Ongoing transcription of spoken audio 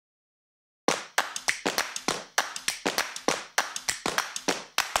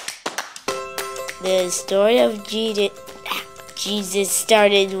The story of Jesus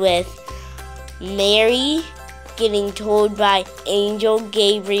started with Mary getting told by Angel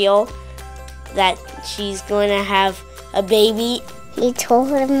Gabriel that she's going to have a baby. He told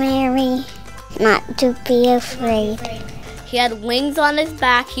Mary not to be afraid. He had wings on his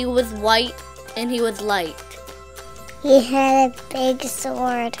back, he was white, and he was light. He had a big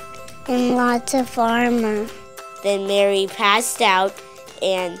sword and lots of armor. Then Mary passed out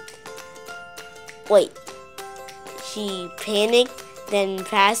and she panicked, then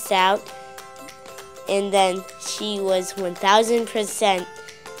passed out, and then she was 1000%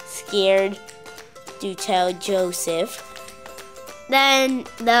 scared to tell Joseph. Then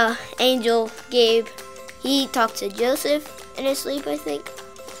the angel he talked to Joseph in his sleep, I think.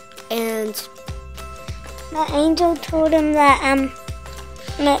 And the angel told him that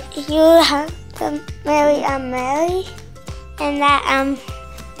you have to marry Mary, and that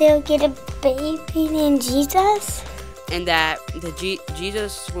they'll get a baby named Jesus. And that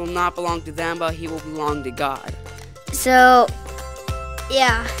Jesus will not belong to them, but he will belong to God. So,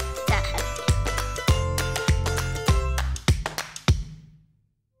 yeah, that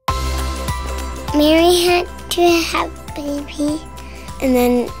happened. Mary had to have a baby, and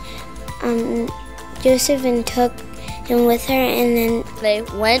then Joseph took him with her, and then they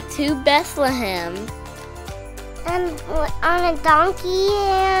went to Bethlehem. And on a donkey,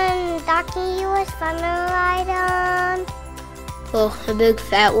 and donkey was fun to ride on. Well, a big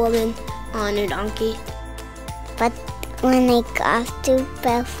fat woman on a donkey. But when they got to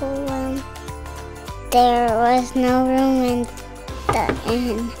Bethlehem, there was no room in the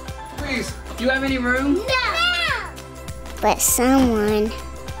inn. Please, do you have any room? No! But someone,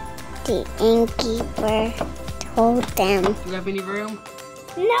 the innkeeper, told them, do you have any room?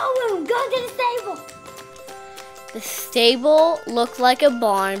 No room, go to the stable. The stable looked like a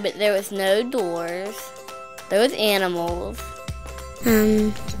barn, but there was no doors. There was animals.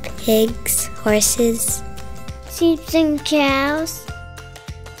 Pigs, horses, sheep and cows.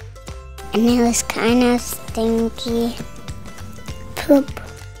 And it was kind of stinky. Poop.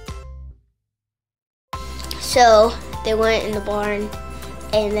 So they went in the barn,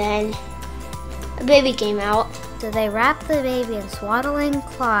 and then a baby came out. So they wrapped the baby in swaddling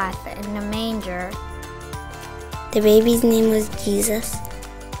cloth in a manger. The baby's name was Jesus.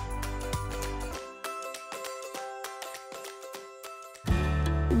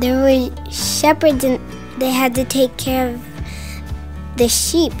 There were shepherds and they had to take care of the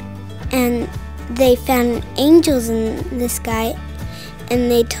sheep, and they found angels in the sky, and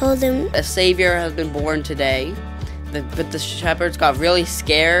they told them a Savior has been born today. But the shepherds got really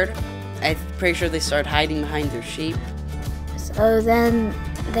scared. I'm pretty sure they started hiding behind their sheep. So then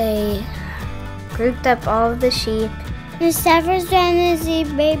they grouped up all of the sheep. The shepherds ran to see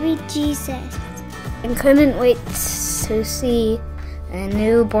baby Jesus and couldn't wait to see a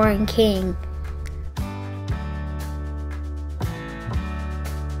newborn king.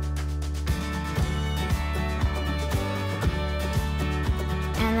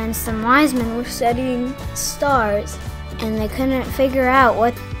 And then some wise men were studying stars, and they couldn't figure out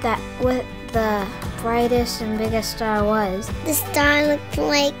what the brightest and biggest star was. The star looked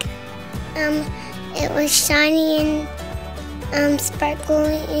like it was shiny and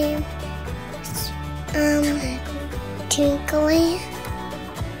sparkling and twinkling.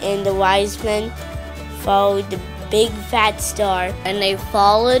 And the wise men followed the big fat star. And they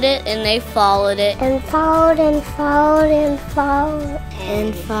followed it, and they followed it. And followed and followed and followed.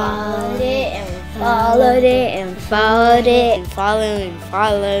 And followed it, and followed it, and followed it. And followed and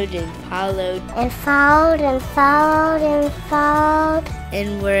followed and followed. And followed and followed and followed.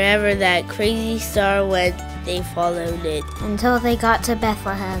 And wherever that crazy star went, they followed it. Until they got to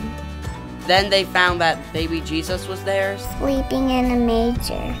Bethlehem. Then they found that baby Jesus was there, sleeping in a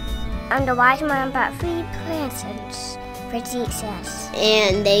manger. And the wise men brought 3 presents for Jesus.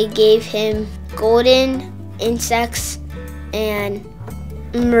 And they gave him golden insects and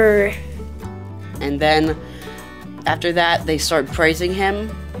myrrh. And then after that, they started praising him.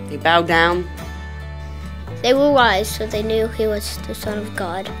 They bowed down. They were wise, so they knew he was the Son of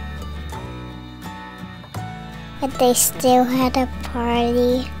God. But they still had a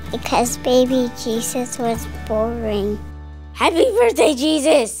party because baby Jesus was born. Happy birthday,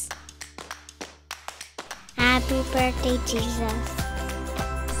 Jesus! Happy birthday, Jesus.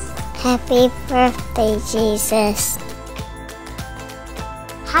 Happy birthday, Jesus.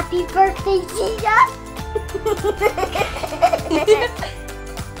 Happy birthday, Jesus.